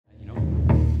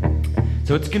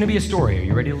So it's gonna be a story. Are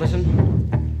you ready to listen?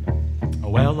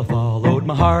 Well, I followed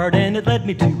my heart and it led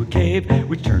me to a cave,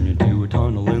 which turned into a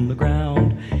tunnel in the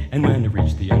ground. And when I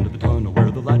reached the end of the tunnel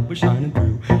where the light was shining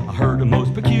through, I heard a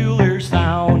most peculiar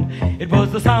sound. It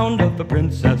was the sound of a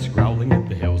princess growling at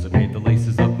the hills. It made the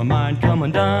laces of my mind come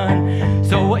undone.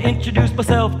 So I introduced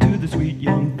myself to the sweet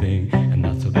young thing, and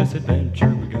that's how this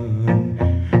adventure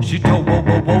begun. She told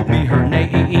me her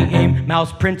name,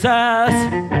 Mouse Princess.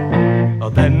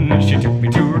 Then she took me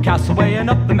to her castle way and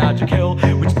up the magic hill,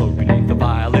 which flowed beneath the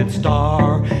violet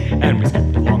star. And we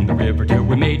skipped along the river till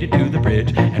we made it to the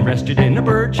bridge and rested in a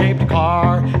bird-shaped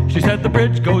car. She said the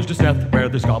bridge goes to Seth, where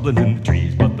there's goblins in the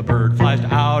trees, but the bird flies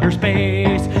to outer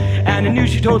space. And I knew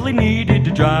she totally needed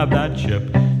to drive that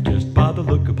ship just by the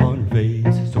look upon her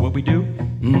face. So what we do?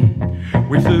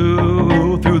 We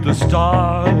flew through the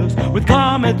stars with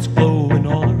comets glowing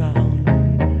all around.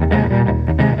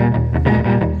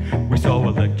 We saw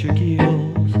electric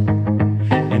eels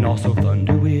and also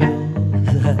thunder wheels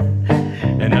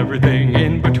and everything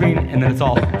in between, and then it's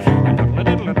all.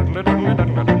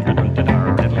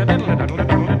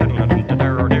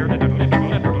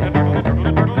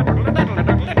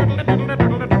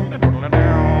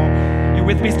 You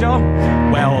with me still?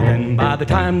 Well, then by the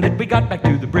time that we got back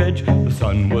to the bridge, the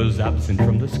sun was absent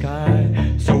from the sky.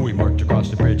 So we marched across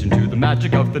the bridge into the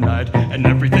magic of the night, and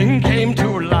everything came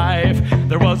to life.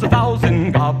 There was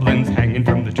 1,000 goblins hanging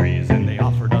from the trees, and they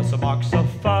offered us a box of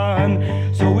fun.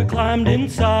 So we climbed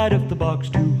inside of the box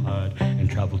to hide and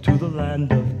traveled to the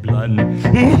land of blood.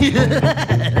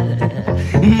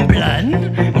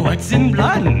 Blood? What's in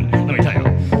blood? Let me tell you.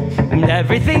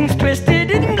 Everything's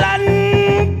twisted in blood.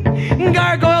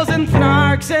 Gargoyles and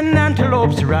snarks and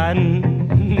antelopes ran.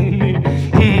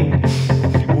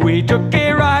 We took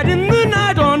a ride in the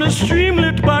night on a stream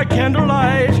lit by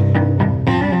candlelight.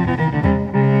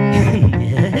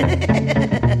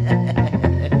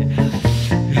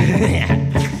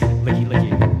 Licky,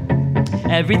 licky.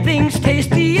 Everything's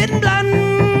tasty and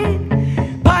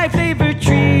bland. Pie-flavored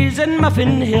trees and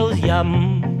muffin hills,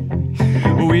 yum.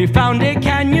 We found a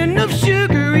canyon of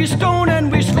sugary stone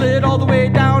and we slid all the way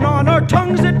down on our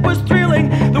tongues. It was thrilling,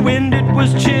 the wind, it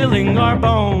was chilling our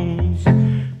bones.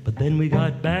 But then we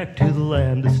got back to the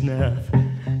land of Sneth,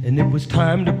 and it was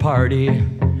time to party.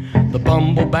 The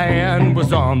Bumble Band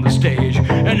was on the stage,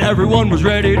 and everyone was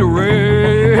ready to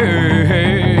rage.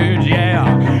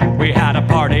 Yeah, we had a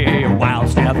party, a wild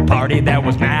Sneth party. There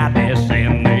was madness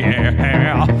in the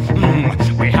air.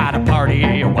 We had a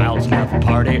party, a wild Sneth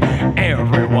party.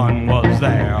 Everyone was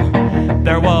there.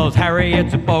 There was Harriet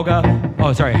Zaboga.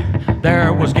 Oh, sorry.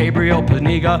 There was Gabriel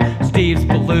Paniga, Steve's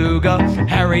Beluga,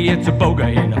 Harriet Zaboga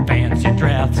in a fancy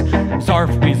dress,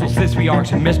 Zarf, Weasel, Sissy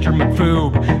Arks, and Mr.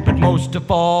 McFoob. But most of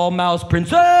all, Mouse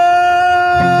Princess!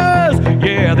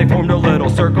 Yeah, they formed a little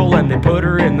circle and they put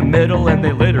her in the middle and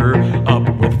they lit her up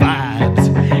with vibes.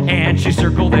 And she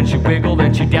circled and she wiggled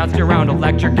and she danced around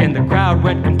electric and the crowd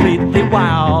went completely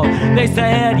wild. They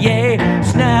said, yay,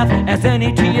 Sneth,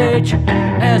 S-N-E-T-H,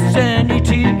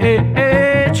 S-N-E-T-H.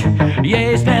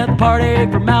 Yay, Sneth party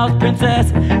for Mouse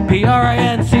Princess,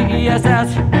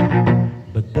 P-R-I-N-C-E-S-S.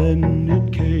 But then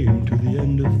it came to the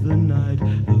end of the night.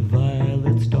 The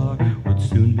violet star would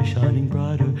soon be shining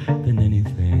brighter than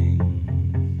anything.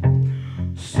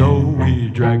 So we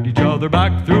dragged each other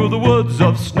back through the woods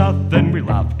of Snuff, and we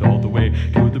laughed all the way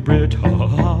to the bridge. Ha ha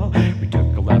ha. We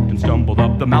took a left and stumbled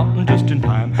up the mountain just in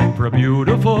time for a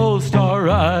beautiful star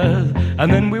rise.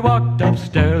 And then we walked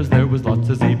upstairs, there was lots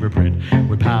of zebra print.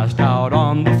 We passed out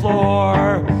on the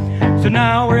floor. So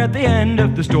now we're at the end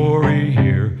of the story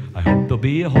here. I hope there'll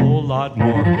be a whole lot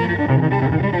more.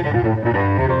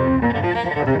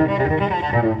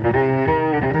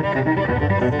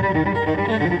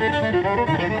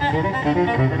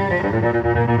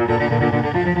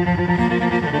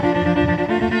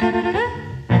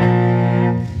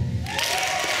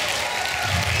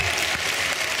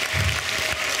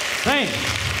 Thanks.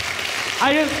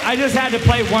 I just had to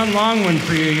play one long one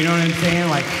for you, you know what I'm saying?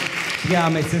 Like, to get out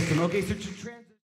of my system. Okay, so